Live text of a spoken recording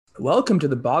Welcome to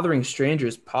the Bothering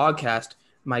Strangers podcast.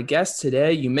 My guest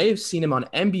today, you may have seen him on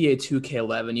NBA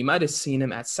 2K11. You might have seen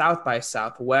him at South by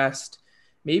Southwest,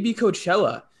 maybe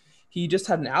Coachella. He just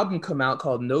had an album come out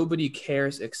called Nobody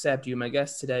Cares Except You. My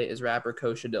guest today is rapper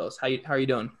Coach Adills. How are you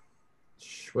doing?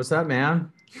 What's up,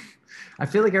 man? I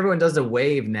feel like everyone does a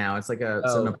wave now. It's like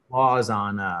it's an Oh, applause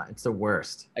on it's the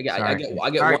worst. I get, I Sorry. get, I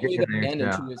get Sorry one to wave get at on the your end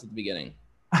and two waves at the beginning.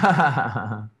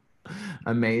 show.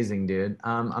 Amazing, dude.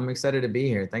 I'm excited to be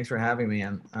here. Thanks for having me.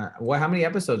 How many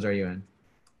episodes are you in?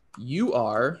 You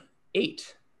are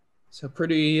 8, so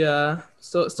pretty,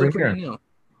 still We're pretty here. new.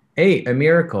 8, a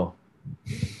miracle.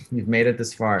 You've made it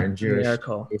this far in Jewish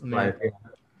Miracle. life.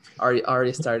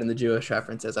 Already starting the Jewish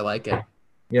references. I like it.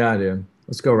 Yeah, dude.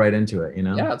 Let's go right into it.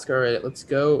 Yeah, let's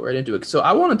go right into it. So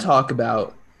I want to talk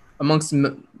about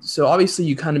so obviously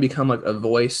you kind of become like a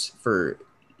voice for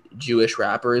Jewish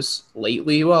rappers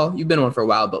lately. Well, you've been one for a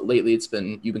while, but lately you've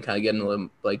been kind of getting a little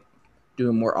like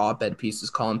doing more op-ed pieces,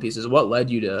 column pieces. What led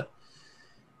you to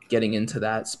getting into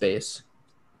that space?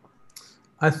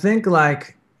 I think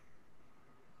like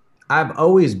I've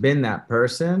always been that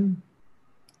person.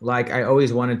 Like I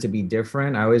always wanted to be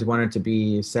different. I always wanted to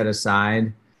be set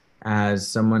aside as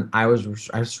someone. I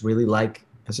just really like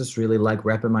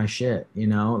repping my shit, you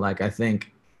know? Like I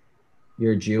think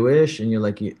you're Jewish and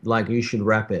you should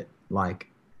rep it. Like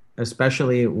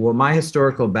especially my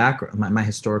historical background,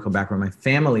 my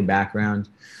family background.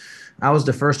 I was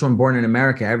the first one born in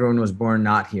America. Everyone was born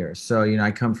not here. So, you know, I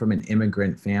come from an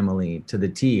immigrant family to the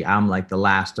T. I'm like the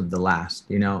last of the last,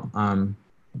 you know?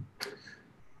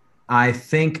 I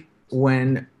think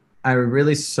when I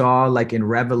really saw like in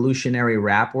revolutionary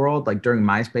rap world, like during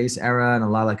MySpace era and a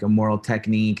lot of like Immoral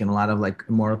Technique and a lot of like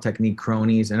Immoral Technique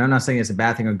cronies. And I'm not saying it's a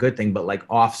bad thing or good thing, but like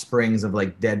offsprings of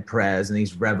like Dead Prez and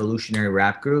these revolutionary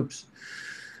rap groups.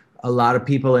 A lot of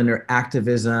people in their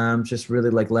activism just really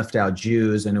like left out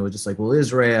Jews, and it was just like, well,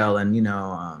 Israel and, you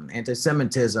know,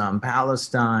 anti-Semitism,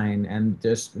 Palestine, and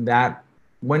just that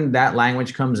when that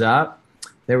language comes up,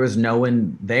 there was no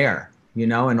one there, you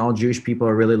know, and all Jewish people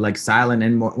are really like silent.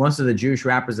 And most of the Jewish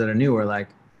rappers that I knew were like,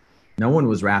 no one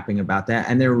was rapping about that.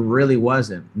 And there really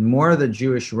wasn't. More of the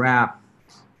Jewish rap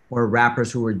or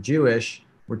rappers who were Jewish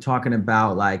were talking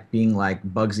about like being like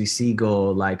Bugsy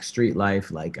Siegel, like street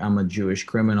life, like I'm a Jewish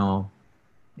criminal,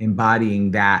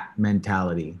 embodying that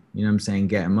mentality. You know what I'm saying?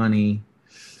 Getting money.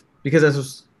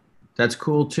 Because that's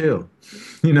cool too.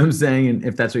 You know what I'm saying? And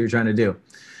if that's what you're trying to do.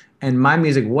 And my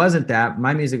music wasn't that.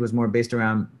 My music was more based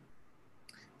around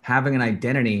having an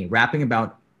identity, rapping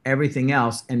about everything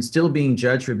else, and still being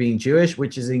judged for being Jewish,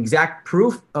 which is the exact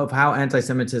proof of how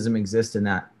anti-Semitism exists in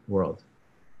that world.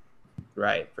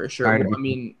 Right, for sure. Well, I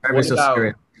mean,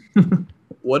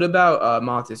 what about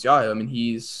Matisyahu? I mean,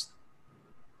 he's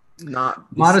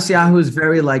not Matisyahu is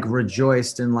very like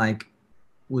rejoiced and like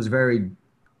was very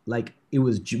like it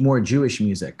was more Jewish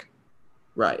music.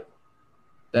 Right.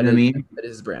 You know what I mean? That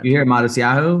is his brand. You hear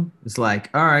Matisyahu, it's like,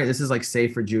 all right, this is like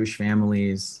safe for Jewish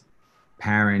families.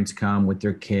 Parents come with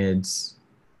their kids.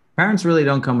 Parents really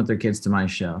don't come with their kids to my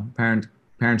show. Parents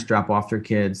drop off their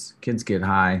kids get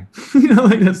high. You know,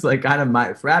 like that's like kind of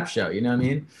my rap show, you know what I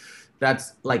mean?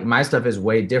 That's like my stuff is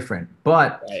way different.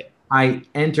 But right. I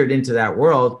entered into that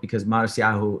world because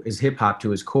Matisyahu is hip hop to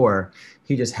his core.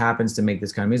 He just happens to make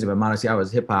this kind of music, but Matisyahu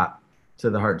is hip hop to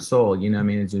the heart and soul, you know what I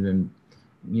mean? It's even,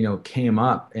 you know, came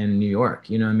up in New York,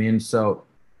 you know what I mean? So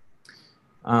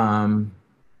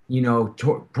you know,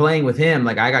 playing with him,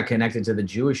 like I got connected to the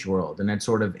Jewish world, and that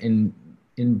sort of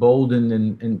emboldened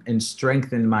and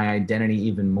strengthened my identity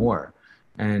even more.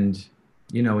 And,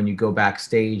 you know, when you go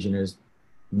backstage and there's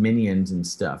minions and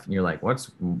stuff, and you're like,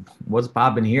 what's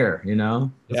popping here? You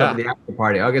know, what's up at the after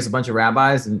party? Oh, I guess a bunch of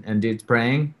rabbis and dudes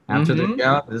praying after the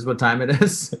show. This is what time it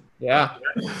is. Yeah.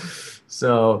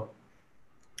 So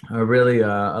I really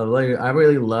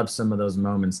love some of those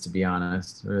moments, to be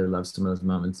honest. I really love some of those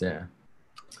moments. Yeah.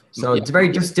 So it's very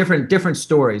just different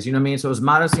stories. You know what I mean? So it was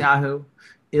Matisyahu,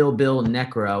 Ill Bill,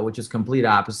 Necro, which is complete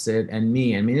opposite, and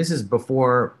me. I mean, this is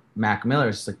before Mac Miller.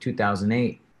 It's like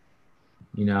 2008.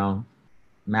 You know,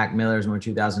 Mac Miller's more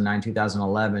 2009,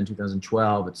 2011,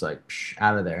 2012. It's like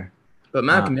out of there. But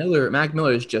Mac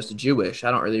Miller is just Jewish.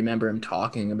 I don't really remember him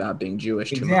talking about being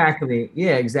Jewish too much. Exactly.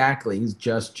 Yeah, exactly. He's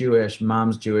just Jewish.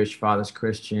 Mom's Jewish, father's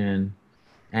Christian.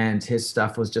 And his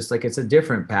stuff was just like, it's a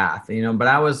different path, you know, but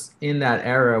I was in that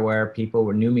era where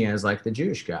people knew me as like the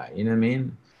Jewish guy, you know what I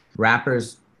mean?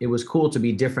 Rappers, it was cool to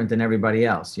be different than everybody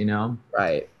else, you know?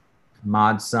 Right.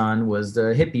 Mod Sun was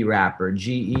the hippie rapper.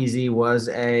 G-Eazy was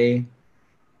a, you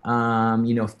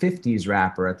know, 50s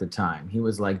rapper at the time. He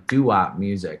was like doo-wop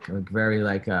music, like very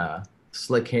like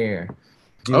slick hair.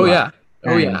 Doo-wop. Oh, yeah.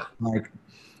 Oh yeah. Like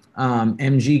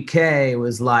MGK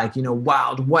was like, you know,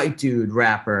 wild white dude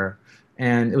rapper.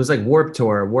 And it was like Warped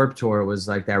Tour. Warped Tour was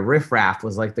like that. Riff Raff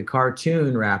was like the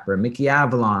cartoon rapper. Mickey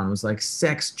Avalon was like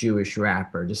sex Jewish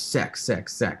rapper, just sex,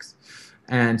 sex, sex.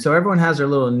 And so everyone has their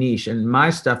little niche. And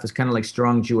my stuff is kind of like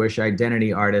strong Jewish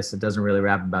identity artist that doesn't really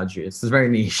rap about Jews. It's very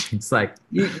niche. It's like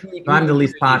I'm the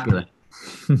least popular.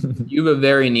 You have a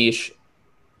very niche.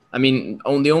 I mean,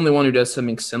 the only one who does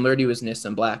something similar to you is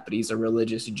Nissan Black, but he's a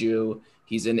religious Jew.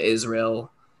 He's in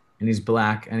Israel. And he's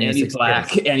black. And he's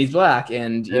black. And he's black.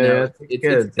 And, you Yeah, know, it's it's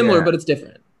good, similar, yeah. but it's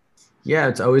different. Yeah,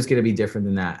 it's always going to be different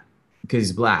than that because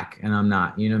he's black and I'm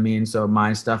not, you know what I mean? So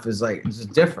my stuff is like, it's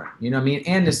just different, you know what I mean?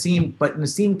 And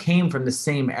Nassim came from the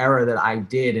same era that I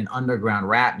did in underground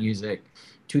rap music,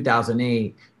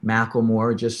 2008,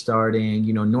 Macklemore just starting,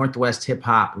 you know, Northwest hip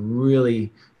hop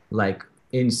really like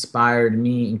inspired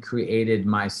me and created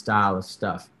my style of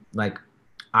stuff. Like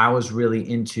I was really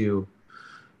into,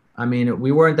 I mean,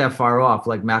 we weren't that far off.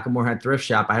 Like Macklemore had Thrift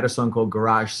Shop. I had a song called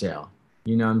Garage Sale.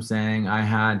 You know what I'm saying? I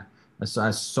had a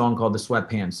song called the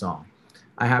Sweatpants Song.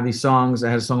 I have these songs. I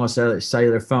had a song called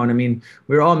Cellular Phone. I mean,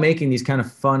 we were all making these kind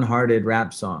of fun-hearted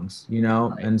rap songs, you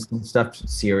know, Right. and some stuff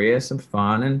serious and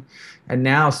fun. And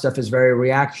now stuff is very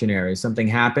reactionary. Something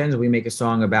happens, we make a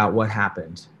song about what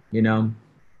happened, you know?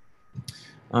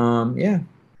 Yeah.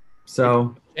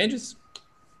 So Changes.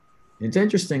 it's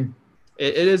interesting.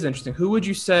 It is interesting. Who would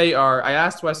you say are? I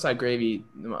asked Westside Gravy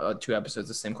 2 episodes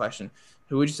the same question.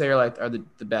 Who would you say are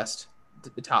the best,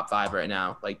 the top 5 right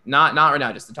now? Like not right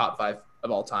now, just the top 5 of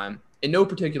all time in no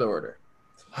particular order.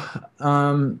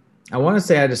 I want to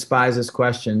say I despise this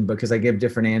question because I give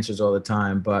different answers all the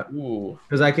time, but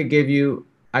because I could give you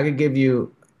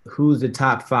who's the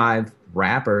top 5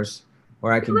 rappers,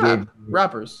 or I could give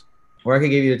rappers, or I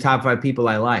could give you the top 5 people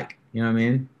I like. You know what I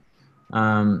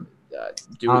mean?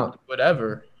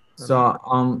 Whatever. So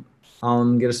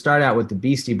I'm gonna start out with the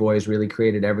Beastie Boys. Really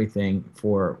created everything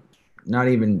for not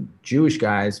even Jewish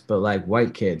guys, but like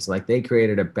white kids. Like they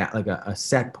created a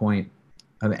set point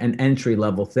of an entry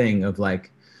level thing of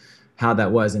like how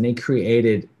that was, and they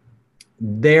created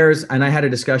theirs. And I had a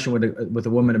discussion with a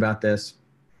woman about this.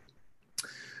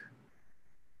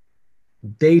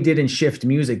 They didn't shift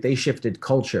music; they shifted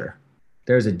culture.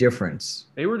 There's a difference.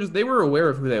 They were aware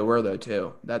of who they were though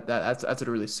too. That's what it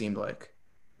really seemed like.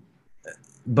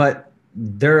 But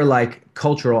they're like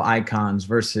cultural icons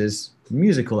versus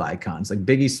musical icons. Like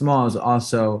Biggie Smalls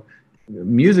also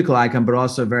musical icon, but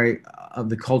also very of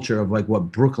the culture of like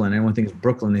what Brooklyn. Everyone thinks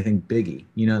Brooklyn, they think Biggie.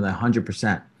 You know, that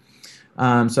 100%.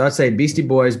 So I'd say Beastie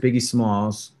Boys, Biggie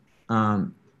Smalls.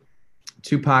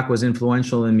 Tupac was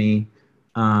influential in me.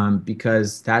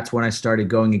 Because that's when I started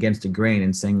going against the grain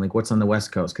and saying like, what's on the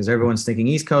West Coast? Because everyone's thinking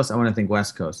East Coast. I want to think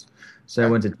West Coast. So I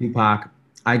went to Tupac.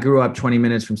 I grew up 20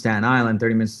 minutes from Staten Island,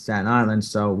 30 minutes to Staten Island.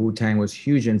 So Wu-Tang was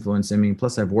huge influence in me.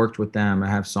 Plus I've worked with them. I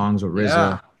have songs with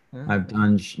RZA. Yeah. I've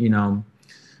done, you know,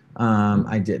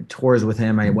 I did tours with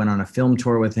him. I went on a film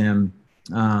tour with him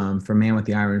for Man with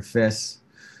the Iron Fist.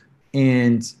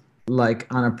 And like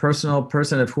on a personal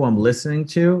person of who I'm listening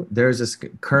to, there's this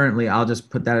currently, I'll just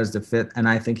put that as the fifth, and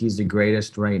I think he's the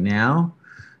greatest right now.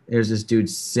 There's this dude,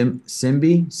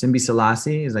 Simbi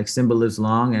Selassie. He's like Simba Lives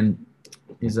Long, and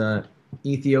he's a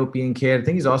Ethiopian kid. I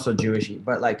think he's also Jewish,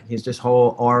 but like his just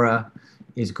whole aura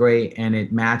is great, and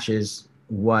it matches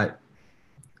what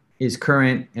is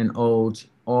current and old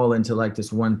all into like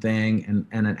this one thing,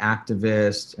 and an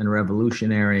activist and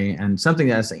revolutionary and something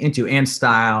that's into and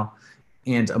style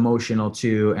and emotional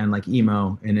too, and like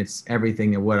emo, and it's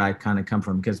everything that what I kind of come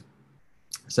from. Because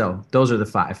so those are the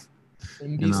 5.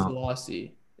 Simbi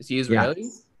Selassie. Is he Israeli? Yeah.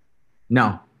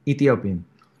 No, Ethiopian.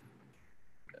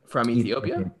 From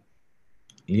Ethiopia?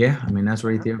 Yeah, I mean that's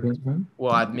where Ethiopians are from.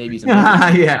 Well, maybe.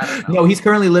 Yeah. No, he's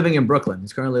currently living in Brooklyn.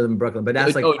 But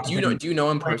that's like. Oh, do you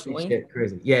know him personally?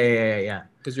 Crazy. Yeah.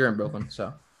 Because you're in Brooklyn,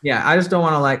 so. Yeah, I just don't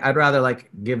want to like. I'd rather like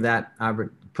give that.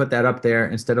 Put that up there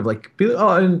instead of like, you know,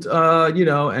 Bell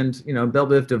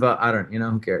Biv DeVoe. I don't,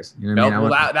 who cares? You know what I mean?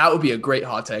 That would be a great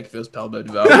hot take if it was Bell Biv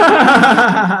DeVoe.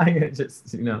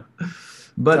 Just,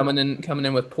 but coming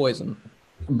in with poison.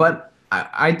 But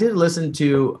I did listen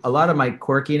to a lot of my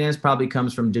quirkiness probably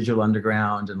comes from Digital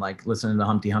Underground and like listening to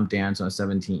Humpty Hump Dance on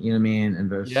 17, you know what I mean?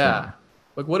 And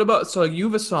like what about, so like you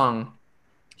have a song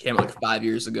came out like 5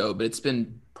 years ago, but it's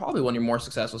been probably one of your more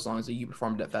successful songs that you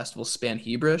performed at festivals, Span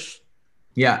Hebrish.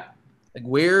 Yeah.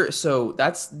 Like so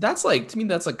that's like, to me,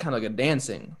 that's like kind of like a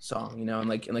dancing song, and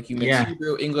like you mix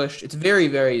Hebrew, English. It's very,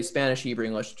 very Spanish, Hebrew,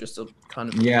 English, just a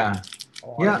kind of. Yeah.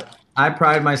 Yeah, I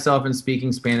pride myself in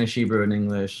speaking Spanish, Hebrew, and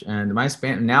English. And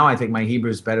now I think my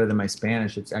Hebrew is better than my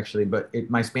Spanish. It's actually,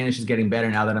 my Spanish is getting better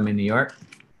now that I'm in New York.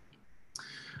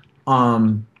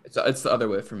 It's the other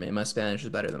way for me. My Spanish is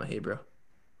better than my Hebrew.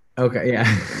 Okay, yeah.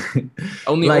 Like,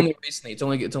 Only recently.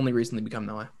 It's only recently become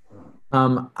that way.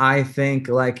 I think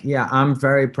like, yeah, I'm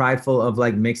very prideful of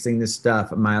like mixing this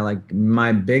stuff.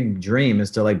 My big dream is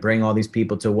to like bring all these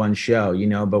people to one show,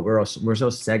 but we're so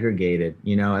segregated,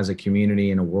 as a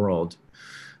community in a world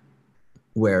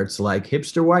where it's like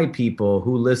hipster white people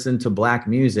who listen to black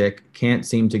music can't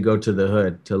seem to go to the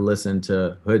hood to listen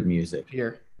to hood music.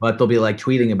 Here. But they'll be like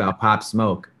tweeting about Pop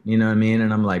Smoke, you know what I mean?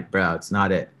 And I'm like, bro, it's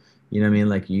not it. You know what I mean?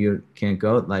 Like you can't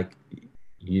go like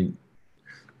you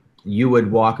you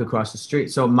would walk across the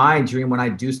street. So my dream when I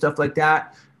do stuff like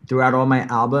that, throughout all my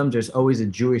albums, there's always a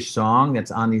Jewish song that's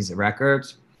on these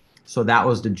records. So that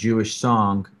was the Jewish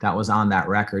song that was on that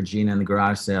record, Gina and the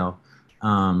Garage Sale.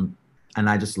 And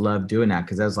I just love doing that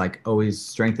because that's like always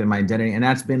strengthened my identity. And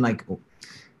that's been like,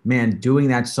 man, doing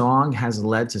that song has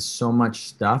led to so much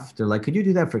stuff. They're like, could you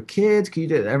do that for kids? Could you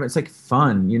do it? It's like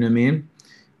fun, you know what I mean?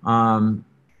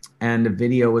 And the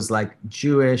video was like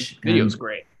Jewish. Video's And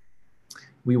great.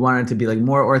 we wanted to be like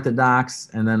more orthodox,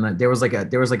 and then like, there was like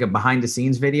a behind the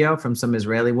scenes video from some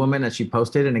Israeli woman that she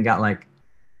posted, and it got like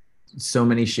so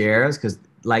many shares because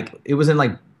like it was in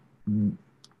like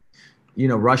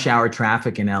rush hour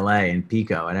traffic in LA and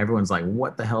Pico, and everyone's like,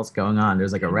 what the hell's going on?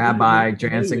 There's like a rabbi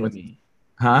dancing with,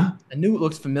 huh? I knew it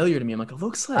looked familiar to me. I'm like, it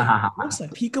looks like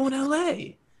Pico in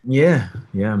LA. Yeah,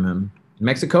 yeah, man.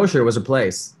 Mexikosher was a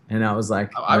place, and I was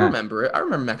like, I remember it. I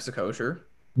remember Mexico, sure.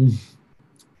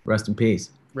 Rest in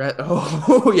peace.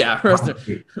 Oh yeah, rest in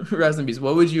peace.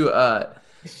 What would you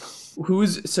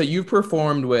so you've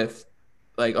performed with,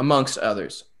 like, amongst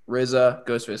others, RZA,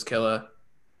 Ghostface Killah,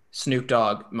 Snoop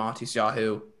Dogg, Monty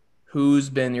Yahoo. Who's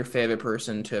been your favorite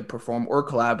person to perform or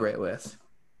collaborate with?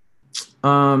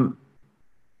 Collaborating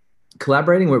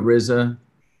with RZA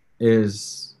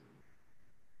is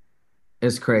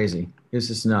crazy. It's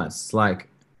just nuts. Like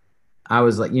I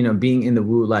was like, being in the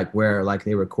Wu, like where like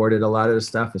they recorded a lot of the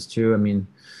stuff is true. I mean,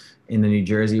 in the New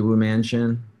Jersey Wu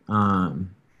Mansion, it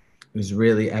was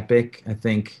really epic. I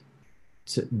think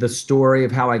the story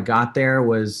of how I got there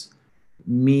was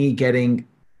me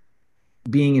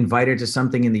being invited to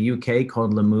something in the UK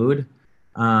called Lamood.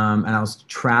 And I was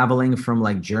traveling from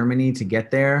like Germany to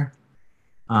get there.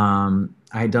 I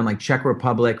had done like Czech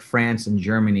Republic, France, and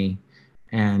Germany.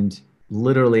 And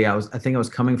literally I think I was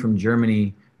coming from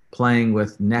Germany playing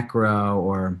with Necro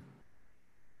or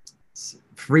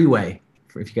Freeway.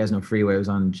 If you guys know Freeway, it was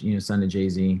on, son of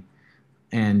Jay-Z.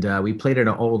 And we played at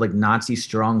an old like Nazi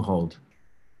stronghold.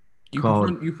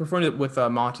 You performed it with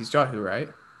Monty Yahoo, right?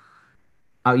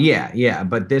 Oh yeah.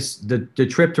 But the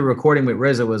trip to recording with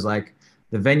RZA was like,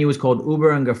 the venue was called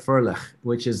Uber and Gefährlich,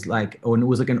 which is like, it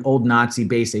was like an old Nazi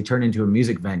base they turned into a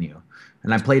music venue.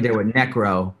 And I played there with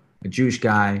Necro, a Jewish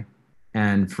guy,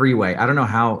 and Freeway. I don't know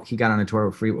how he got on a tour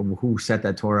with Freeway, who set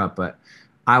that tour up, but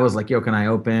I was like, yo, can I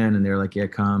open? And they were like, yeah,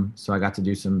 come. So I got to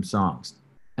do some songs.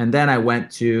 And then I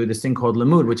went to this thing called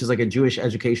Lamood, which is like a Jewish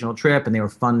educational trip, and they were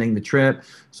funding the trip.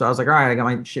 So I was like, all right, I got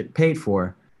my shit paid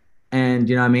for. And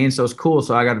you know what I mean? So it's cool.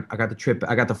 So I got the trip,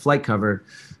 I got the flight covered.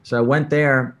 So I went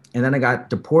there, and then I got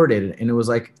deported. And it was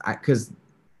like, because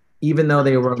even though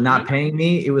they were not paying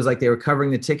me, it was like they were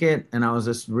covering the ticket, and I was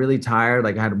just really tired.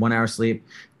 Like I had 1 hour sleep.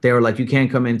 They were like, you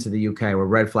can't come into the UK. We're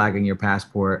red flagging your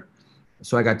passport.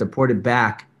 So I got deported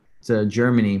back to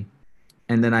Germany,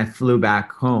 and then I flew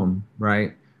back home,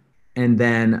 right? And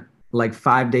then like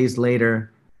 5 days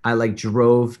later, I like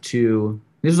drove to,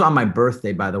 this was on my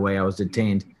birthday, by the way, I was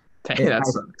detained. Dang, that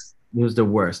sucks. It was the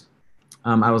worst.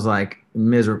 I was like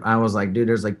miserable. I was like, dude,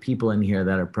 there's like people in here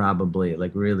that are probably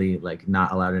like really like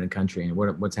not allowed in the country, and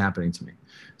what's happening to me?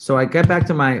 So I get back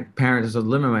to my parents. I was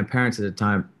living with my parents at the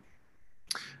time.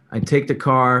 I take the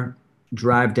car,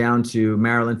 drive down to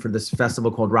Maryland for this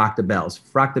festival called Rock the Bells.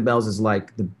 Rock the Bells is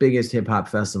like the biggest hip hop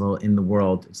festival in the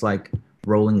world. It's like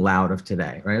Rolling Loud of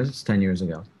today, right? It was 10 years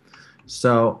ago.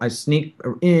 So I sneak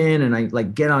in and I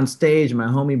like get on stage, and my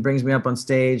homie brings me up on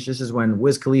stage. This is when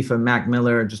Wiz Khalifa and Mac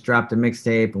Miller just dropped a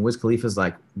mixtape, and Wiz Khalifa's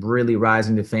like really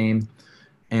rising to fame.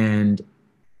 And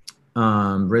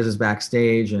Riz is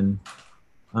backstage, and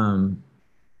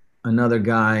another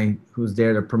guy who's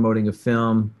there, they're promoting a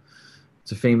film.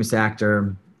 It's a famous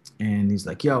actor, and he's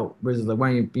like, yo, Riz is like,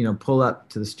 why don't you pull up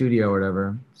to the studio or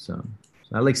whatever. So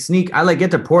I like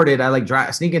get deported. I like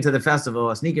sneak into the festival,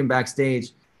 I sneak in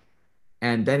backstage.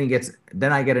 And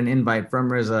then I get an invite from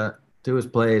RZA to his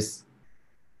place.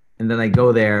 And then I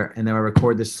go there, and then I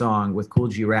record this song with Kool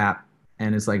G Rap.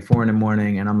 and it's like 4 a.m,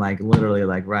 and I'm like literally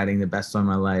like writing the best song of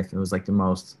my life. It was like the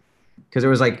most, because there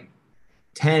was like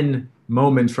 10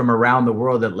 moments from around the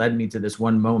world that led me to this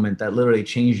one moment that literally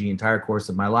changed the entire course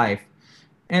of my life.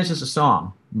 And it's just a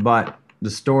song, but the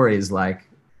story is like,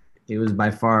 it was by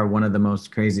far one of the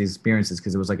most crazy experiences,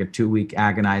 because it was like a 2-week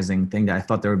agonizing thing that I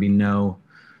thought there would be no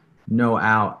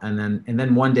out. And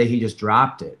then one day he just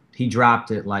dropped it. He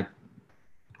dropped it like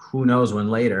who knows when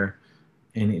later,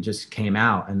 and it just came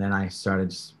out. And then I started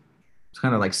just, it's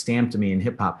kind of like stamped to me in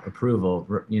hip hop approval,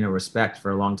 respect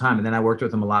for a long time. And then I worked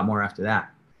with him a lot more after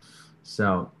that.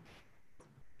 So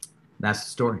that's the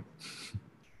story.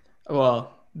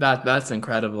 Well, that's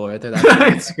incredible right there.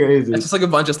 It's crazy. It's just like a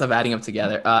bunch of stuff adding up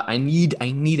together. I need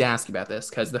to ask you about this,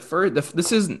 because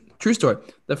this is true story.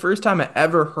 The first time I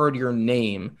ever heard your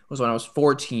name was when I was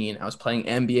 14. I was playing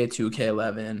NBA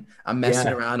 2K11. I'm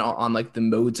messing around on like the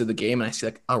modes of the game, and I see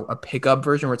like a pickup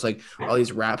version where it's like all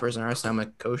these rappers and artists. And I'm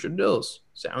like, Kosher Dills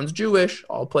sounds Jewish.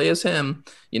 I'll play as him.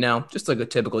 Just like a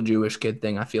typical Jewish kid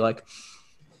thing. I feel like.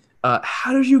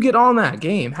 How did you get on that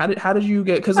game? How did you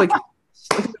get? Because like.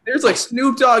 There's like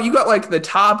Snoop Dogg. You got like the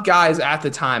top guys at the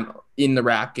time in the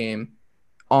rap game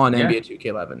on NBA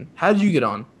 2K11. How did you get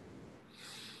on?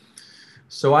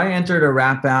 So I entered a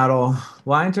rap battle.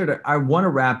 Well, I won a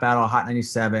rap battle, Hot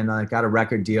 97. I got a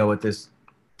record deal with this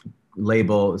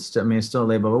label. It's still a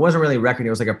label. It wasn't really a record. It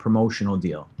was like a promotional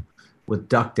deal with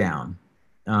Duck Down.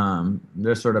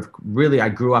 They're sort of really, I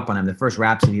grew up on them. The first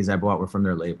rap CDs I bought were from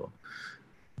their label.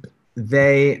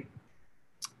 They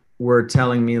were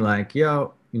telling me like,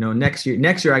 yo, next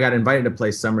year I got invited to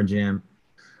play Summer Jam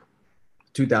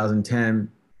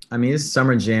 2010. I mean, this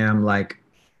Summer Jam, like,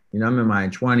 I'm in my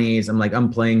 20s. I'm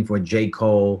playing for J.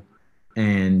 Cole,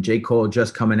 and J. Cole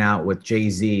just coming out with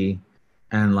Jay-Z,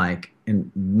 and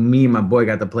me and my boy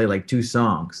got to play like 2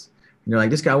 songs. And they're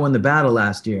like, this guy won the battle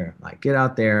last year. Like, get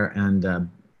out there. And,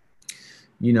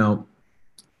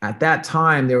 at that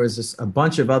time, there was just a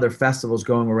bunch of other festivals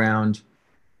going around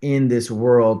in this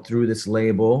world through this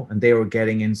label, and they were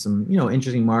getting in some,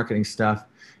 interesting marketing stuff,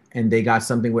 and they got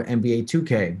something with NBA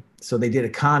 2K. So they did a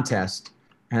contest,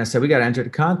 and I said, we got to enter the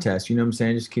contest. You know what I'm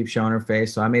saying? Just keep showing her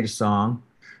face. So I made a song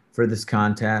for this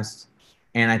contest,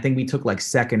 and I think we took like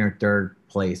 2nd or 3rd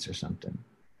place or something.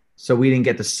 So we didn't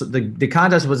get the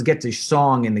contest was get the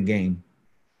song in the game.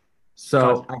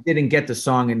 So I didn't get the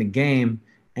song in the game,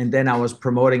 and then I was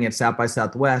promoting at South by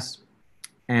Southwest,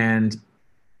 and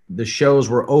the shows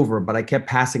were over, but I kept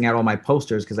passing out all my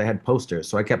posters because I had posters.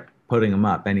 So I kept putting them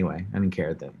up anyway. I didn't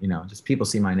care that, just people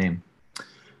see my name.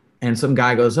 And some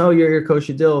guy goes, oh, you're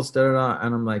Kosher Dills, da, da, da.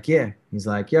 And I'm like, yeah. He's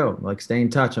like, yo, like, stay in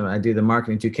touch. I do the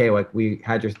marketing 2K. Like, we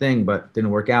had your thing, but didn't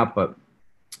work out. But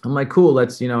I'm like, cool,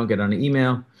 let's, get on an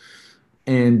email.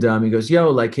 And he goes,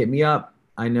 yo, like, hit me up.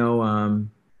 I know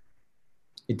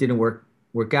it didn't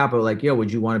work out, but like, yo,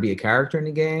 would you want to be a character in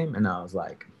the game? And I was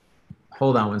like,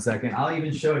 hold on one second. I'll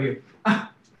even show you.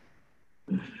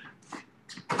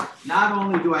 Not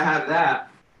only do I have that,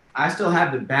 I still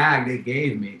have the bag they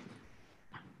gave me.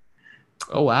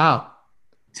 Oh, wow.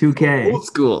 2K. Old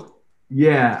school.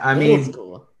 Yeah, I mean,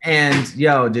 and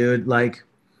yo, dude, like,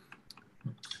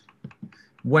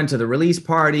 went to the release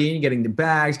party, getting the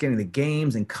bags, getting the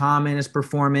games, and Common is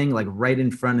performing like right in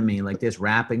front of me, like this,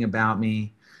 rapping about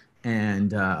me.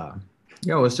 And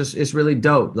it's really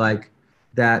dope. Like,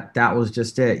 that was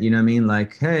just it. You know what I mean?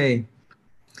 Like, hey,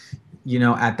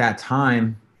 at that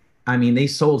time, I mean, they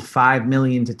sold 5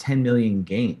 million to 10 million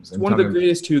games. It's one of the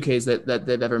greatest 2Ks that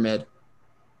they've ever made.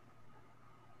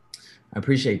 I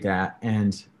appreciate that.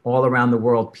 And all around the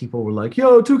world, people were like,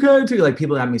 yo, 2K, 2K. Like,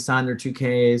 people had me sign their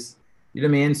 2Ks. You know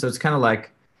what I mean? So it's kind of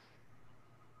like,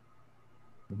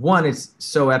 one, it's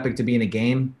so epic to be in a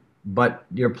game, but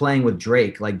you're playing with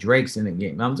Drake. Like, Drake's in the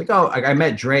game. And I was like, oh, I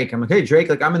met Drake. I'm like, hey, Drake,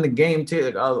 like, I'm in the game too.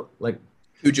 Like, oh, like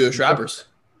 2 Jewish rappers.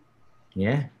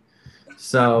 Yeah.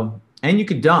 So, and you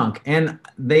could dunk. And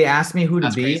they asked me who to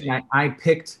be. Crazy. And I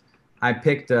picked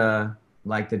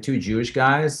like the 2 Jewish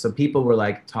guys. So people were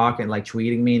like talking, like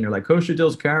tweeting me, and they're like, Kosher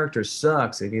Dill's character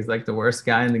sucks. Like, he's like the worst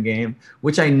guy in the game,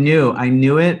 which I knew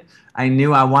it. I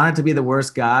knew I wanted to be the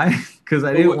worst guy because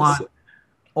I didn't want.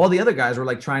 All the other guys were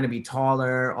like trying to be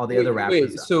taller. All the other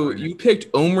rappers. Wait, so you picked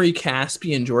Omri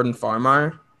Caspi and Jordan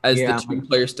Farmar as the 2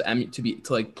 players to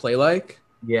like play like?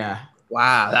 Yeah.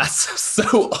 Wow, that's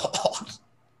so odd.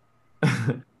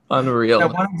 Unreal. I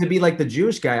wanted to be like the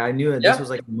Jewish guy. I knew that this was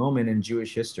like a moment in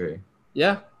Jewish history.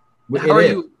 Yeah. How are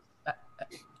you?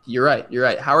 You're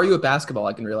right. How are you at basketball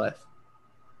like in real life?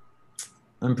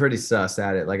 I'm pretty sus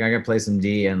at it. Like, I can play some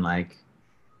D, and like,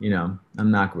 I'm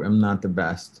not the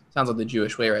best. Sounds like the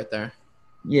Jewish way right there.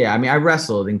 Yeah, I mean, I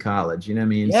wrestled in college. You know what I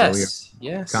mean? So we Yes,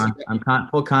 yes.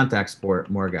 full contact sport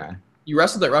more guy. You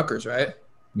wrestled at Rutgers, right?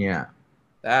 Yeah,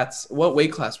 That's what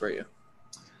weight class were you?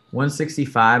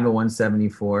 165 to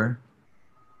 174.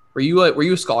 Were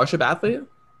you a scholarship athlete?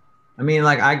 I mean,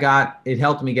 like I got it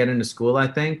helped me get into school, I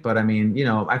think. But I mean,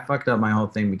 I fucked up my whole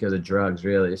thing because of drugs,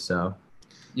 really. So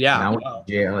Yeah. I went Wow.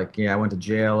 to jail. Like, yeah, I went to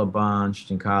jail a bunch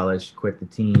in college. Quit the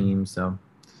team. So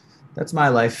that's my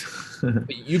life.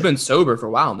 But you've been sober for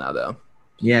a while now, though.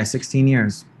 Yeah, 16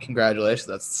 years. Congratulations.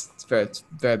 It's a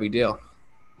very big deal.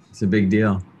 It's a big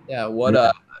deal. Yeah.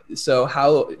 Yeah. So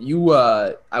how you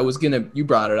you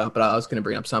brought it up, but I was gonna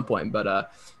bring it up some point,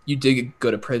 but you did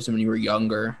go to prison when you were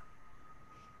younger.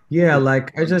 Yeah,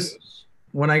 like I just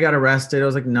when I got arrested, I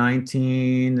was like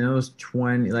 19, it was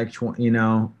 20, like 20,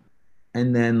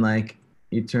 and then like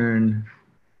you turn,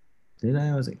 did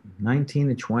I was like 19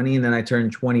 to 20, and then I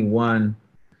turned 21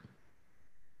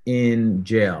 in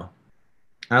jail.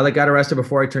 I like got arrested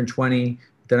before I turned 20.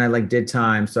 Then I like did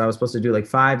time. So I was supposed to do like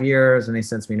 5 years and they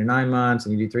sentenced me to 9 months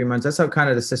and you do 3 months. That's how kind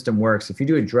of the system works. If you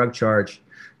do a drug charge,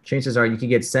 chances are you could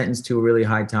get sentenced to a really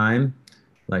high time.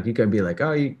 Like you could be like,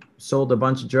 oh, you sold a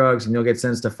bunch of drugs and you'll get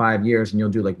sentenced to 5 years and you'll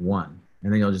do like one.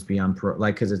 And then you'll just be on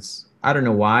like, cause it's, I don't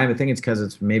know why. I think it's cause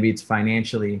it's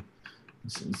financially,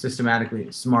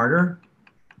 systematically smarter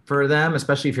for them,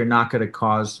 especially if you're not going to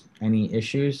cause any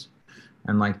issues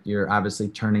and like you're obviously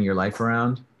turning your life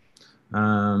around.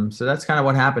 So that's kind of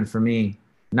what happened for me.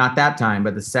 Not that time,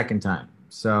 but the second time.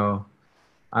 So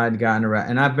I'd gotten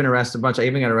arrested, and I've been arrested a bunch. I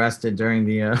even got arrested during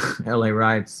the LA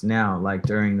riots now, like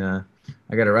I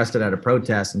got arrested at a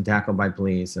protest and tackled by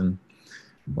police. And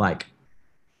like,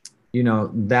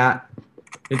 that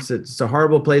it's a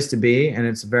horrible place to be. And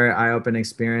it's a very eye-opening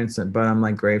experience, but I'm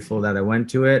like grateful that I went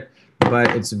to it.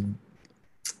 But it's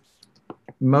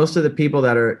most of the people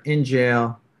that are in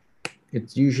jail,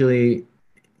 it's usually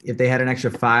if they had an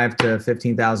extra $5,000 to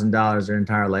 $15,000, their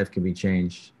entire life could be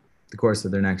changed the course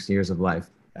of their next years of life.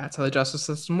 That's how the justice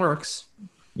system works.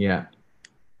 Yeah,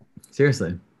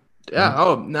 seriously. Yeah.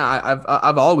 Oh no,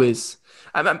 I've always.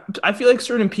 I feel like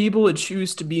certain people would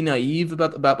choose to be naive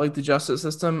about like the justice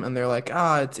system, and they're like,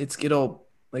 it'll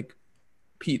like,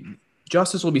 Pete,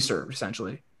 justice will be served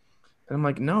essentially. And I'm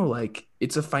like, no, like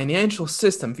it's a financial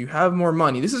system. If you have more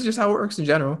money, this is just how it works in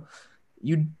general.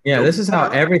 You Yeah, don't. this is how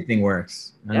everything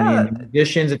works. I Yeah. mean,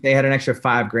 musicians, if they had an extra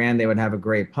 $5,000, they would have a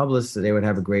great publicist. They would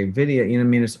have a great video. You know what I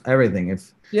mean? It's everything.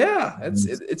 If Yeah.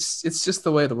 It's just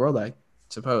the way of the world, I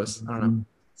suppose. I don't know.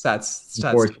 Sad,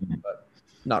 unfortunate. but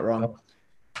not wrong.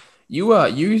 You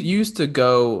used to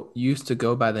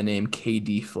go by the name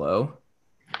KD Flow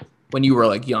when you were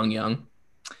like young.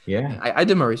 Yeah. I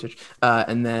did my research.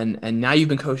 And now you've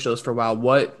been Coach Dills for a while.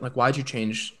 Why'd you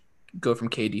go from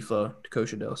KD Flow to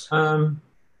Coach Dills?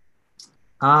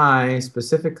 I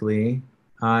specifically,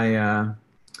 I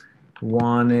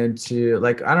wanted to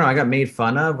like I don't know. I got made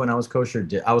fun of when I was Kosher.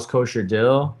 I was Kosher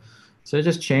Dill, so it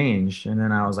just changed. And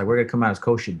then I was like, we're gonna come out as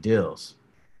Kosher Dills,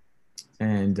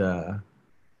 and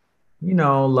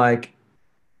like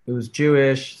it was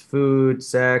Jewish food,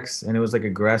 sex, and it was like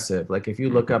aggressive. Like if you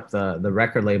look up the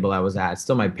record label I was at, it's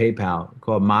still my PayPal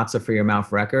called Matzah for Your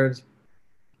Mouth Records.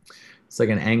 It's like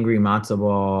an angry matzo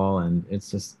ball, and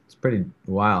it's pretty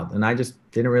wild. And I just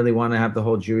didn't really want to have the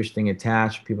whole Jewish thing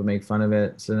attached. People make fun of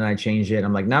it, so then I changed it.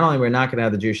 I'm like, not only we're not going to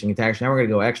have the Jewish thing attached, now we're going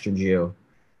to go extra Jew,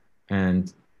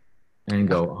 and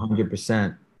go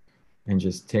 100% and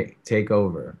just take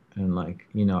over. And like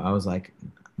I was like,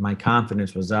 my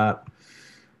confidence was up,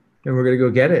 and we're going to go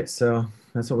get it. So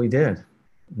that's what we did.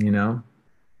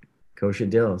 Kosher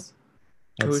Dills.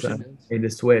 That's made the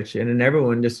switch, and then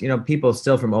everyone just people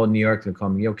still from old New York would call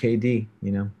me Yo KD.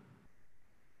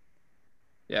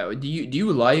 Yeah. Do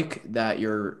you like that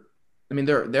I mean,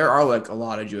 there are like a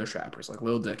lot of Jewish rappers, like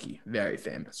Lil Dicky, very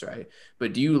famous, right?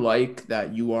 But do you like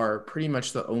that you are pretty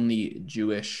much the only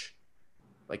Jewish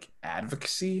like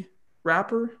advocacy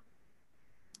rapper?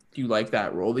 Do you like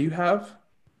that role that you have?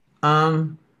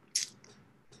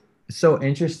 It's so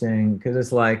interesting because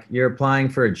it's like you're applying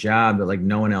for a job that like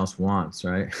no one else wants,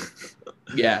 right?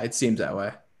 Yeah, it seems that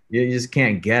way. You just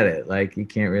can't get it. Like you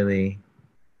can't really,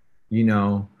 you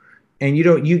know, and you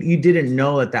don't you didn't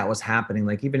know that was happening.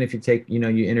 Like even if you take, you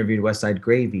interviewed West Side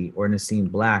Gravy or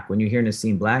Nassim Black. When you hear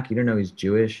Nassim Black, you don't know he's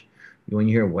Jewish. When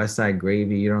you hear West Side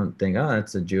Gravy, you don't think, oh,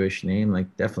 that's a Jewish name. Like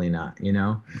definitely not,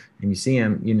 And you see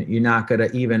him, you're not gonna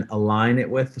even align it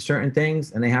with certain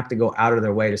things, and they have to go out of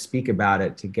their way to speak about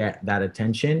it to get that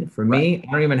attention. For me,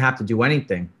 I don't even have to do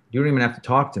anything. You don't even have to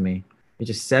talk to me. It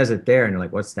just says it there, and you're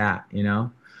like, what's that?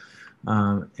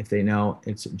 If they know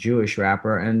it's a Jewish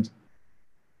rapper, and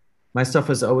my stuff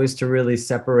was always to really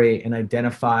separate and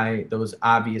identify those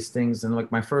obvious things. And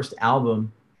like my first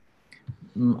album,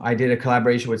 I did a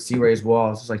collaboration with C. Ray's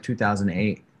Walls. It was like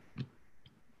 2008.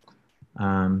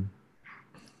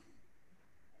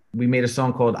 We made a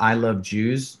song called I Love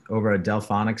Jews over a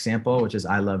Delphonic sample, which is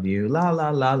I Love You. La la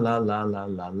la la la la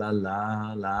la la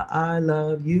la la I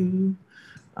love you.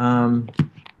 And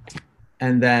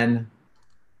then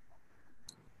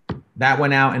that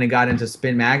went out and it got into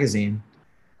Spin Magazine.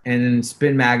 And then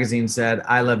Spin Magazine said,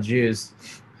 I love Jews.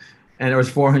 And there was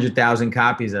 400,000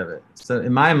 copies of it. So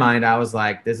in my mind, I was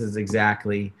like, this is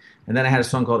exactly. And then I had a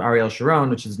song called Ariel Sharon,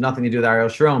 which has nothing to do with Ariel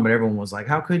Sharon, but everyone was like,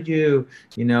 how could you,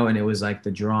 you know, and it was like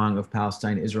the drawing of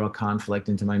Palestine-Israel conflict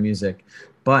into my music.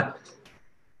 But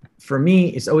for me,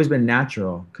 it's always been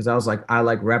natural because I was like, I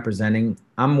like representing.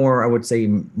 I'm more, I would say,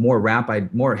 more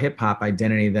more hip hop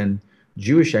identity than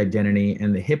Jewish identity.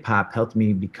 And the hip hop helped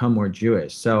me become more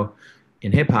Jewish. So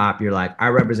in hip hop, you're like, I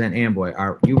represent Amboy.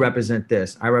 You represent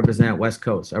this. I represent West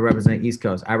Coast. I represent East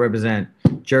Coast. I represent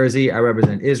Jersey. I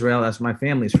represent Israel. That's where my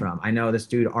family's from. I know this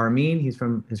dude Armin. His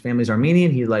family's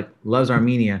Armenian. He like loves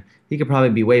Armenia. He could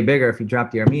probably be way bigger if he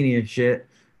dropped the Armenian shit,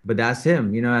 but that's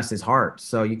him. You know, that's his heart.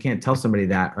 So you can't tell somebody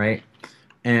that, right?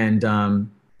 And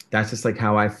that's just like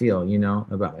how I feel, you know,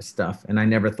 about my stuff. And I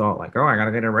never thought like, oh, I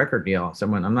gotta get a record deal.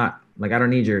 I'm not like, I don't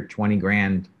need your 20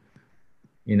 grand.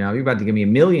 You know, you're about to give me $1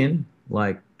 million.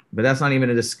 Like, but that's not even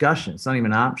a discussion. It's not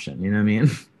even an option. You know what I mean?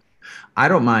 I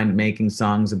don't mind making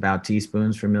songs about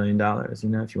teaspoons for $1 million. You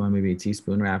know, if you want me to be a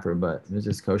teaspoon rapper, but it's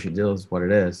just kosher deal is what it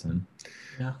is. And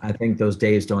yeah. I think those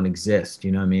days don't exist.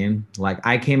 You know what I mean? Like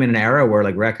I came in an era where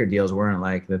like record deals weren't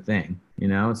like the thing. You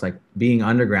know, it's like being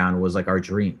underground was like our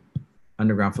dream.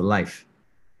 Underground for life.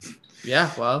 Yeah,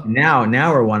 well. Now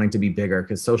we're wanting to be bigger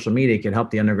because social media can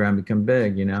help the underground become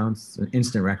big. You know, it's an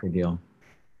instant record deal.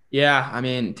 Yeah, I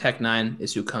mean, Tech Nine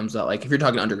is who comes up. Like, if you're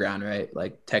talking underground, right?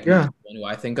 Like, Tech Nine is the one who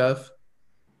I think of.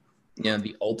 You know,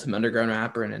 the ultimate underground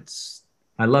rapper, and it's.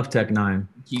 I love Tech Nine,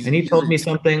 and he told me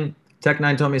something. Tech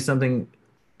Nine told me something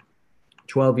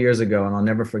 12 years ago, and I'll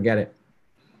never forget it.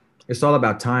 It's all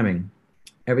about timing.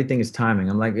 Everything is timing.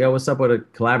 I'm like, yo, what's up with a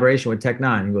collaboration with Tech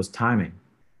Nine? He goes, timing.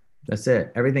 That's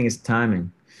it. Everything is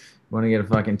timing. Want to get a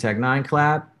fucking Tech Nine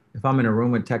collab? If I'm in a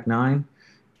room with Tech Nine,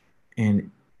 and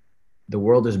the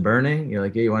world is burning, you're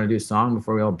like, yeah, you want to do a song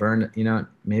before we all burn, you know,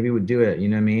 maybe we'd do it, you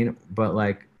know what I mean? But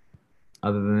like,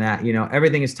 other than that, you know,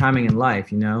 everything is timing in life,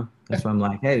 you know? That's why I'm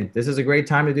like, hey, this is a great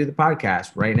time to do the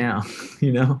podcast right now,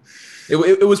 you know?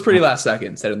 It was pretty last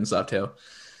second, setting this up too.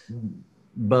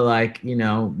 But like, you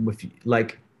know, with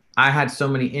like, I had so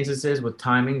many instances with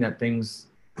timing that things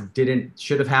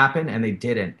should have happened and they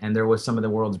didn't. And there was some of the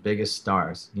world's biggest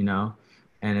stars, you know?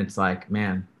 And it's like,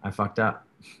 man, I fucked up.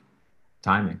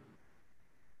 Timing.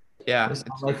 Yeah. That's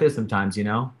how life is sometimes, you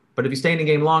know? But if you stay in the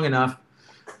game long enough,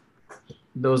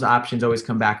 those options always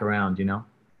come back around, you know?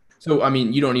 So, I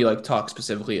mean, you don't need to like talk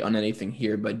specifically on anything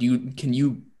here, but can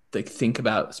you like think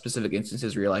about specific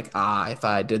instances where you're like, if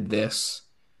I did this,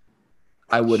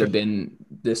 I would have been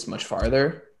this much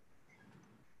farther?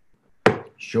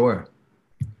 Sure.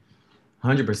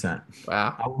 100%.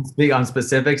 Wow. I won't speak on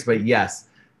specifics, but yes,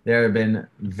 there have been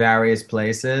various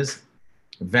places,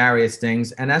 various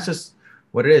things, and that's just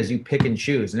what it is. You pick and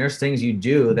choose, and there's things you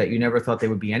do that you never thought they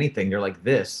would be anything. They're like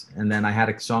this. And then I had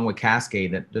a song with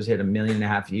Cascade that just hit 1.5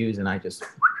 million views, and I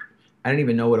didn't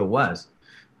even know what it was.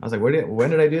 I was like, when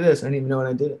did I do this? I didn't even know when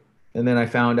I did it. And then I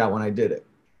found out when I did it.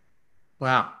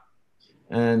 Wow.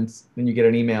 And then you get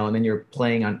an email, and then you're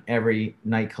playing on every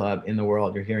nightclub in the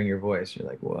world. You're hearing your voice. You're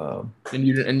like, whoa. And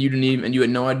you had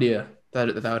no idea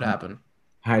that would happen.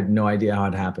 I had no idea how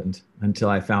it happened until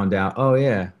I found out. Oh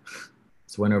yeah.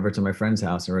 So went over to my friend's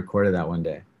house and recorded that one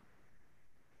day.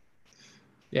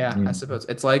 Yeah, I suppose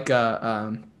it's like Roddy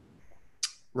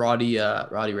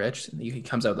Ricch. He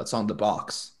comes out with that song "The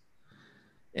Box,"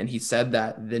 and he said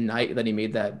that the night that he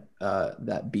made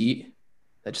that beat,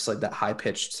 that just like that high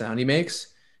pitched sound he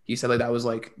makes, he said like that was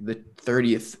like the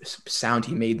 30th sound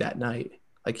he made that night.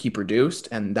 Like he produced,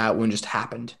 and that one just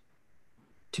happened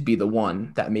to be the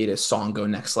one that made his song go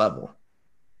next level.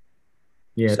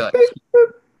 Yeah. So,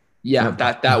 yeah,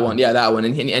 that one. Yeah, that one.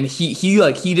 And he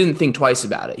didn't think twice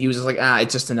about it. He was just like,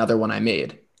 it's just another one I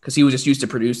made. Because he was just used to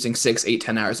producing 6, 8,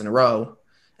 10 hours in a row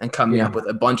and coming up with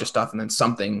a bunch of stuff, and then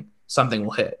something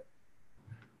will hit.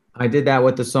 I did that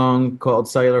with the song called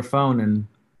Cellular Phone, and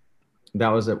that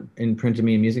was in print to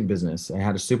me music business. I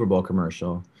had a Super Bowl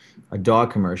commercial, a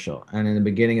dog commercial. And in the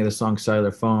beginning of the song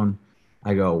Cellular Phone,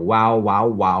 I go, wow, wow,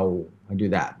 wow. I do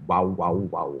that. Wow, wow,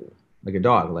 wow. Like a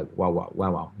dog, like wow, wow,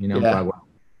 wow, wow. You know, wow, wow.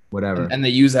 Whatever. And they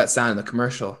use that sound in the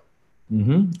commercial.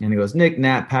 And he goes, Nick,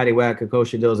 Nat, Patty, Whack,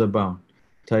 Kosha, Dills, a bone.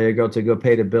 Tell your girl to go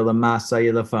pay the bill of my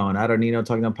cellular phone. I don't need no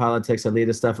talking about politics. I leave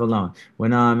the stuff alone.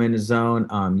 When I'm in the zone,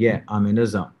 yeah, I'm in the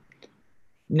zone.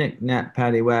 Nick, Nat,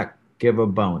 Patty, Whack, give a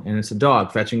bone. And it's a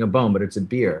dog fetching a bone, but it's a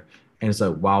beer. And it's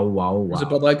like, wow, wow, wow. It's a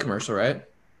Bud Light commercial, right?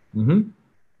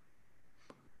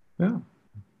 Yeah.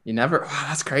 You never. Wow,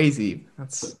 that's crazy.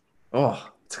 That's yeah.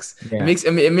 Yeah.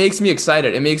 It makes me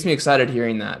excited. It makes me excited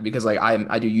hearing that because like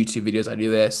I do YouTube videos, I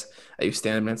do this, I do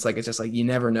stand up, and it's just like you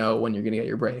never know when you're gonna get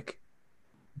your break.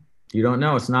 You don't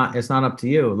know. It's not up to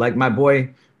you. Like my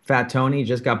boy Fat Tony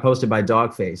just got posted by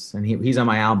Dogface, and he's on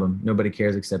my album. Nobody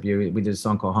Cares Except You. We did a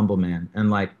song called Humble Man, and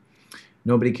like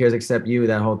Nobody Cares Except You.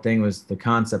 That whole thing was, the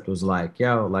concept was like,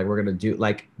 yo, like we're gonna do,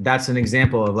 like, that's an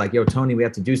example of like, yo, Tony, we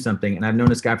have to do something. And I've known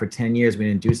this guy for 10 years. We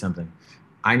didn't do something.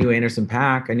 I knew Anderson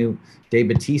 .Paak. I knew Dave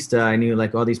Bautista. I knew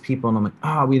like all these people, and I'm like,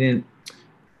 oh, we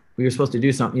were supposed to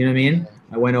do something. You know what I mean?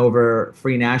 I went over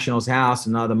Free National's house,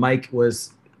 and the mic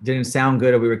didn't sound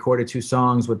good. We recorded 2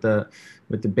 songs with the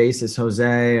bassist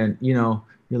Jose, and you're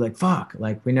like, fuck,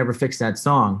 like we never fixed that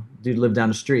song. Dude lived down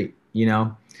the street,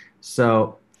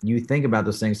 So you think about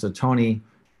those things. So Tony,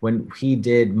 when he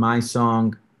did my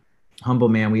song Humble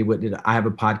Man, I have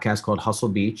a podcast called Hustle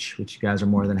Beach, which you guys are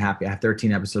more than happy. I have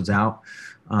 13 episodes out.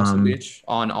 Hustle Beach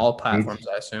on all platforms,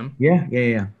 I assume.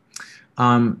 Yeah.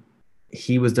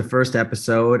 He was the first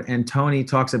episode, and Tony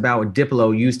talks about what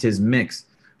Diplo used his mix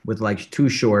with like Too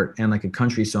Short and like a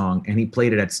country song, and he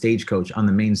played it at Stagecoach on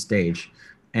the main stage,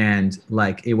 and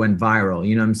like it went viral.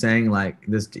 You know what I'm saying? Like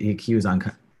he was on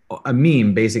a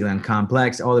meme basically on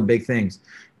Complex, all the big things,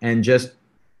 and just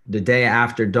the day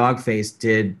after Dogface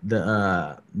did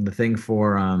the thing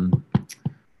for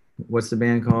what's the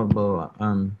band called?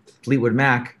 Fleetwood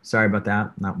Mac. Sorry about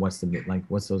that. Not what's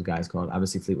those guys called?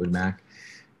 Obviously Fleetwood Mac.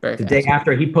 Very the day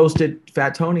after, he posted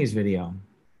Fat Tony's video,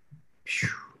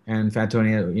 and Fat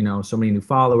Tony had, so many new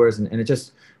followers, and it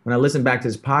just, when I listen back to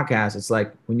this podcast, it's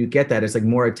like when you get that, it's like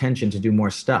more attention to do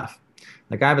more stuff.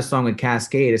 Like I have a song with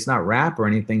Cascade. It's not rap or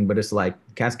anything, but it's like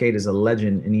Cascade is a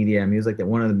legend in EDM. He was like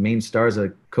one of the main stars of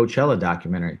the Coachella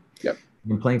documentary. Yep.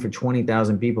 Been playing for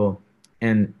 20,000 people,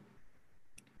 and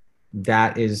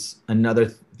that is another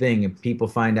thing. If people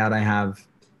find out I have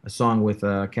a song with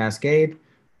Cascade,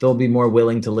 they'll be more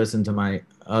willing to listen to my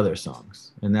other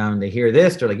songs. And now when they hear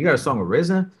this, they're like, you got a song with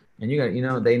RZA? And you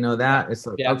got, they know that. It's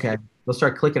like, yeah. Okay, they'll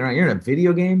start clicking around. You're in a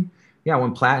video game? Yeah, I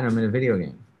went platinum in a video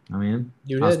game. I mean,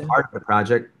 I was part of the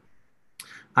project.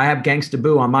 I have Gangsta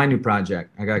Boo on my new project.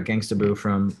 I got Gangsta Boo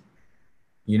from,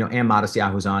 and Modest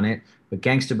Yahoo's on it. But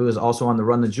Gangsta Boo is also on the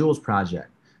Run the Jewels project.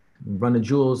 Run the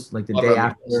Jewels, like the day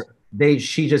after,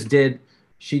 she just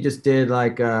did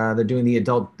like, they're doing the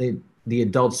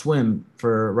Adult Swim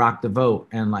for Rock the Vote,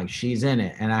 and like she's in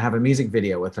it, and I have a music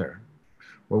video with her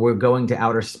where we're going to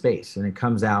outer space, and it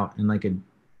comes out in like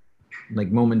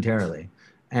momentarily.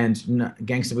 And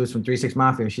Gangsta Boo's from 3 6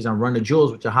 Mafia, she's on Run the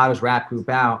Jewels, which is the hottest rap group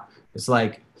out. It's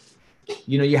like,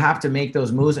 you have to make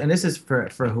those moves, and this is for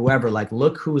whoever. Like,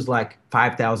 look who's like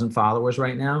 5,000 followers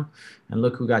right now, and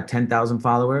look who got 10,000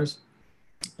 followers.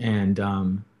 And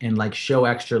like show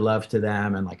extra love to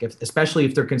them, and like especially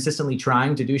if they're consistently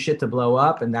trying to do shit to blow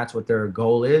up, and that's what their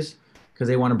goal is, because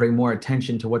they want to bring more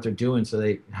attention to what they're doing so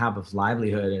they have a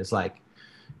livelihood. It's like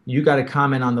you got to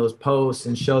comment on those posts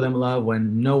and show them love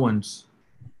when no one's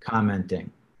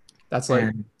commenting. That's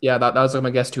like, that was like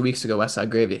my guest 2 weeks ago, Westside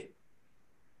Gravy.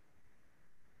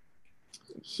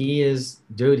 He's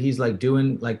like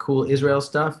doing like cool Israel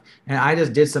stuff, and I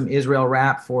just did some Israel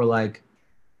rap for like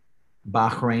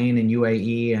Bahrain and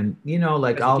UAE, and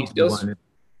like I'll do one.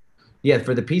 Yeah,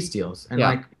 for the peace deals, and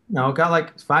like got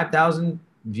like 5,000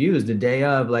 views the day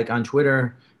of, like on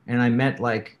Twitter, and I met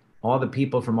like all the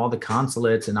people from all the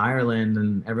consulates in Ireland,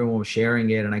 and everyone was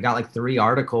sharing it, and I got like 3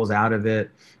 articles out of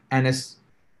it, and it's,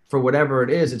 for whatever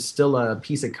it is, it's still a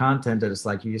piece of content that it's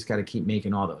like you just got to keep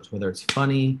making all those, whether it's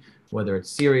funny, whether it's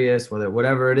serious,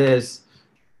 whatever it is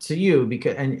to you,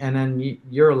 because and then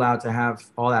you're allowed to have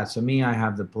all that. So me, I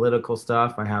have the political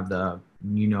stuff, I have the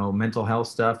mental health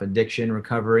stuff, addiction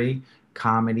recovery,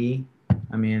 comedy.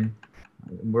 I mean,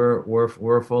 we're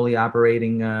a fully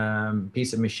operating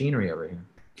piece of machinery over here.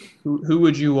 Who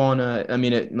would you want to? I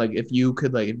mean, if you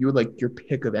were like your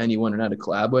pick of anyone and had to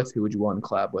collab with, who would you want to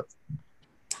collab with?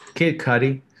 Kid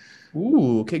Cudi.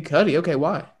 Ooh, Kid Cudi. Okay,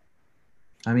 why?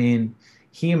 I mean,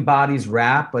 he embodies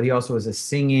rap, but he also is a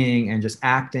singing and just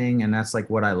acting, and that's like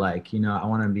what I like. I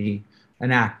want to be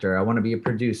an actor. I want to be a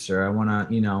producer. I want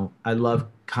to, I love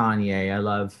Kanye.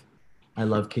 I I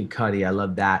love Kid Cudi. I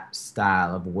love that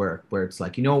style of work where it's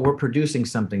like, you know, we're producing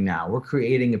something now. We're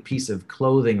creating a piece of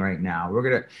clothing right now.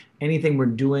 Anything we're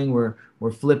doing,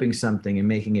 we're flipping something and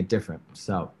making it different.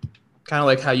 So Kind of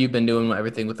like how you've been doing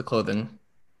everything with the clothing,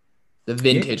 the yeah,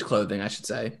 vintage clothing, I should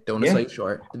say. Don't want to yeah, sell you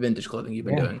short. The vintage clothing you've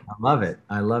been yeah. doing. I love it.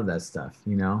 I love that stuff,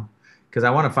 you know, because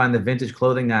I want to find the vintage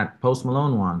clothing that Post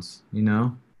Malone wants, you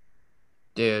know.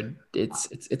 Dude, it's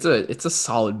a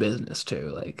solid business too.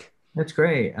 Like, That's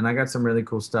great. And I got some really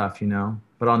cool stuff, you know,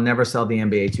 but I'll never sell the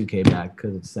NBA 2K back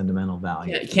because it's sentimental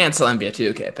value. you can't sell NBA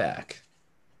 2K pack.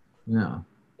 No.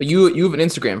 But you have an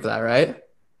Instagram for that, right?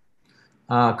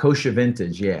 Kosher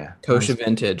Vintage, yeah. Kosher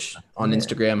Vintage on Yeah.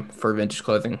 Instagram for vintage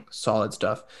clothing. Solid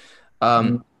stuff.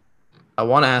 Mm, I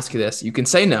want to ask you this. You can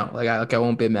say no, like I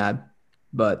won't be mad,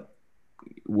 but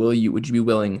would you be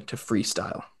willing to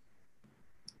freestyle?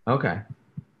 okay,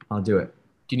 I'll do it.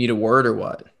 Do you need a word or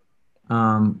what?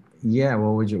 Yeah,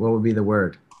 what would be the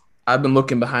word? I've been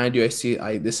looking behind you. I see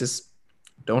I this is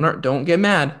don't get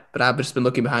mad, but I've just been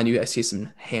looking behind you. I see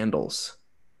some handles.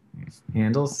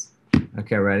 Handles?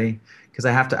 Okay, ready? Because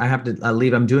I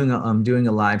leave. I'm doing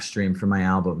a live stream for my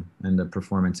album and a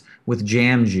performance with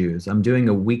Jam Jews. I'm doing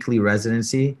a weekly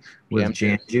residency with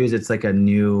Jam Jews. It's like a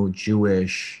new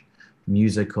Jewish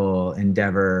musical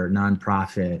endeavor,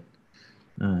 nonprofit,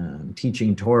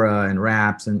 teaching Torah and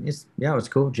raps, and it's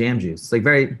cool. Jam Jews. It's like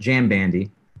very jam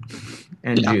bandy,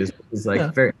 and Yeah. Jews. It's like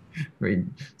Yeah. very.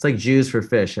 It's like Jews for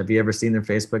fish. Have you ever seen their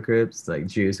Facebook groups? It's like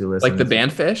Jews who listen. Like the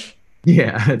band Fish?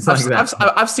 Yeah, it's like that.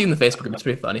 I've seen the Facebook group. It's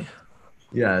pretty funny.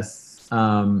 Yes.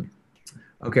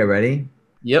 Okay, ready?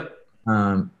 Yep.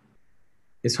 Um,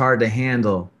 it's hard to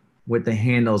handle with the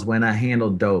handles when I handle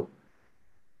dope.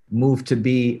 Moved to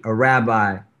be a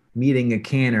rabbi, meeting a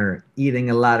canner, eating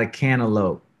a lot of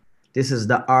cantaloupe. This is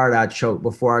the art I choke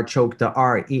before I choke the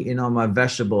art, eating all my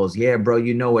vegetables. Yeah, bro,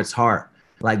 you know it's hard.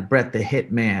 Like Brett the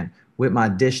Hitman with my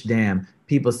dish dam.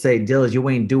 People say, Dills, you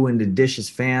ain't doing the dishes,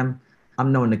 fam.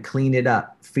 I'm known to clean it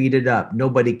up, feed it up.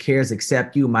 Nobody cares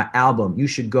except you, my album. You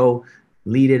should go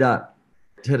lead it up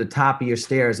to the top of your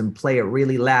stairs and play it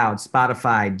really loud.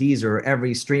 Spotify, Deezer,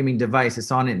 every streaming device,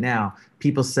 it's on it now.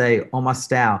 People say, oh, my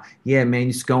style. Yeah, man,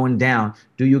 it's going down.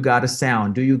 Do you got a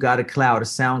sound? Do you got a cloud, a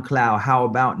sound cloud? How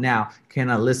about now? Can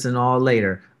I listen all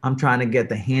later? I'm trying to get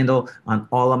the handle on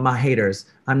all of my haters.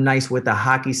 I'm nice with a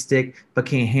hockey stick, but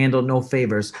can't handle no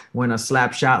favors. When a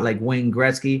slap shot like Wayne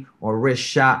Gretzky or wrist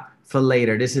shot for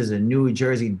later. This is a New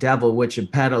Jersey devil with your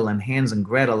pedal and Hans and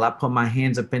Gretel. I put my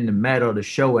hands up in the metal to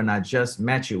show and I just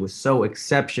met you. It was so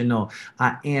exceptional.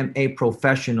 I am a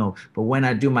professional, but when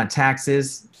I do my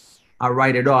taxes, I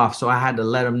write it off. So I had to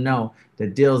let them know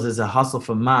that Dills is a hustle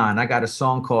for mine. I got a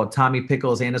song called Tommy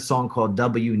Pickles and a song called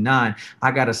W9.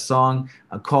 I got a song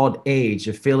called Age.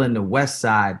 You're feeling the West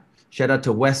Side. Shout out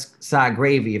to West Side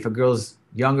Gravy. If a girl's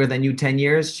younger than you 10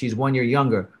 years, she's 1 year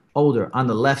younger. Older on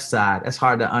the left side. That's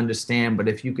hard to understand, but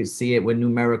if you could see it with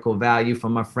numerical value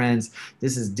from my friends,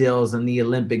 this is Dills in the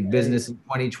Olympic business in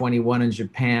 2021 in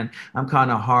Japan. I'm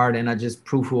kind of hard and I just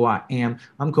prove who I am.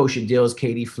 I'm Kosher Dills,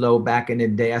 Katie Flow, back in the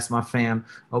day. That's my fam.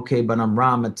 Okay, but I'm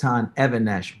Ramadan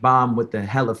Evanesh, bomb with the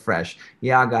hella fresh.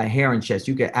 Yeah, I got hair and chest.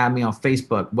 You can add me on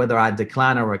Facebook, whether I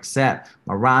decline or accept.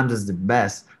 My rhymes is the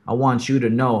best. I want you to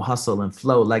know, hustle and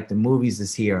flow like the movies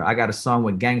this year. I got a song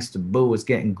with Gangsta Boo, it's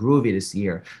getting groovy this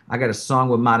year. I got a song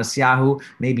with Matisyahu,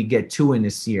 maybe get 2 in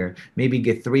this year. Maybe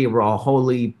get 3, raw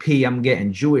holy P, I'm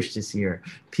getting Jewish this year.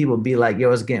 People be like,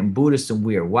 yo, it's getting Buddhist and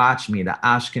weird. Watch me, the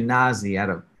Ashkenazi at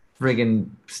a friggin'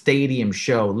 stadium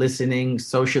show, listening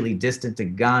socially distant to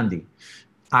Gandhi.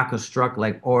 I construct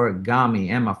like origami,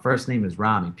 and my first name is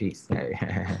Rami. Peace. Hey,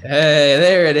 Hey,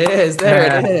 there it is.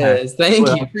 There it is. Thank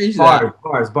you. Appreciate that.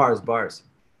 Bars.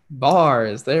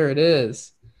 Bars. There it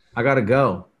is. I gotta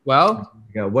go. Well,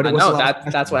 What? I what's the know last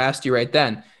that's question? why I asked you right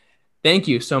then. Thank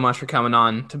you so much for coming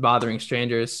on to Bothering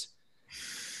Strangers.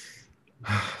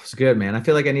 It's good, man. I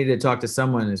feel like I needed to talk to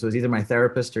someone. It was either my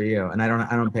therapist or you, and I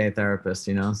don't pay a therapist,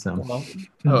 you know. So Well,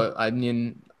 oh, I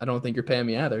mean, I don't think you're paying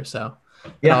me either, so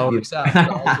it yeah, all works out. It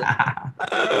all works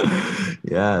out.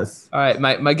 yes. All right,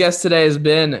 my guest today has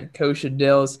been Kosher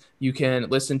Dills. You can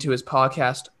listen to his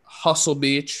podcast Hustle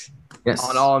Beach Yes.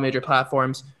 on all major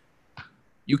platforms.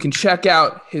 You can check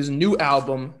out his new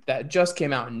album that just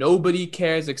came out, Nobody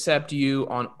Cares Except You,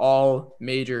 on all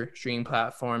major streaming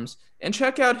platforms. And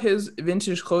check out his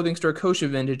vintage clothing store, Kosher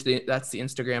Vintage. That's the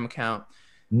Instagram account.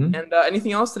 Mhm. And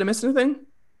anything else? Did I miss anything?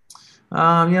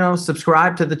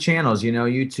 Subscribe to the channels,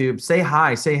 YouTube, say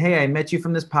hi, say, hey, I met you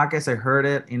from this podcast. I heard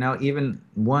it, even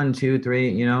 1, 2,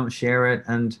 3, share it.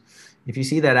 And if you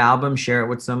see that album, share it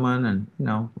with someone and,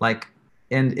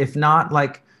 and if not,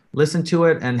 listen to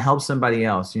it and help somebody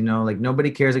else. You know, like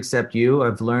nobody cares except you.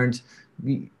 I've learned.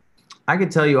 I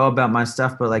could tell you all about my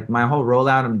stuff, but like my whole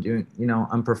rollout, I'm doing, you know,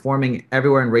 I'm performing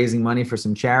everywhere and raising money for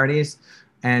some charities.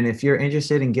 And if you're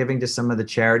interested in giving to some of the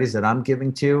charities that I'm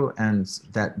giving to, and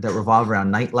that revolve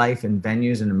around nightlife and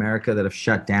venues in America that have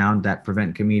shut down, that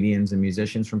prevent comedians and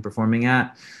musicians from performing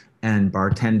at, and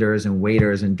bartenders and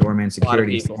waiters and doorman A lot of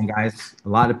security people. guys, a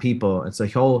lot of people. It's a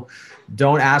whole,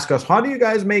 don't ask us, how do you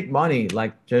guys make money?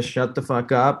 Like, just shut the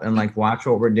fuck up and like watch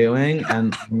what we're doing,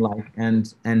 and like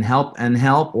and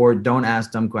help, or don't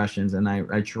ask dumb questions. And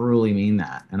I truly mean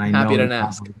that. And I Happy know to you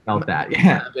ask. probably felt that. I'm Yeah.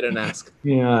 happy to ask.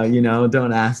 Yeah, you know,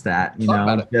 don't ask that. You Talk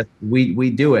about know, it. just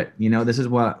we do it. You know, this is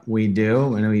what we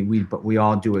do, and but we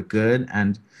all do it good.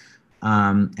 And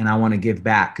I want to give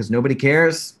back because nobody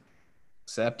cares.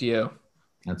 Except you.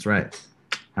 That's right.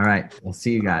 All right. We'll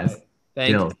see you All guys. right.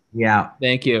 Thank Dill. Yeah.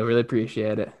 Thank you. Really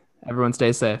appreciate it. Everyone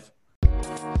stay safe.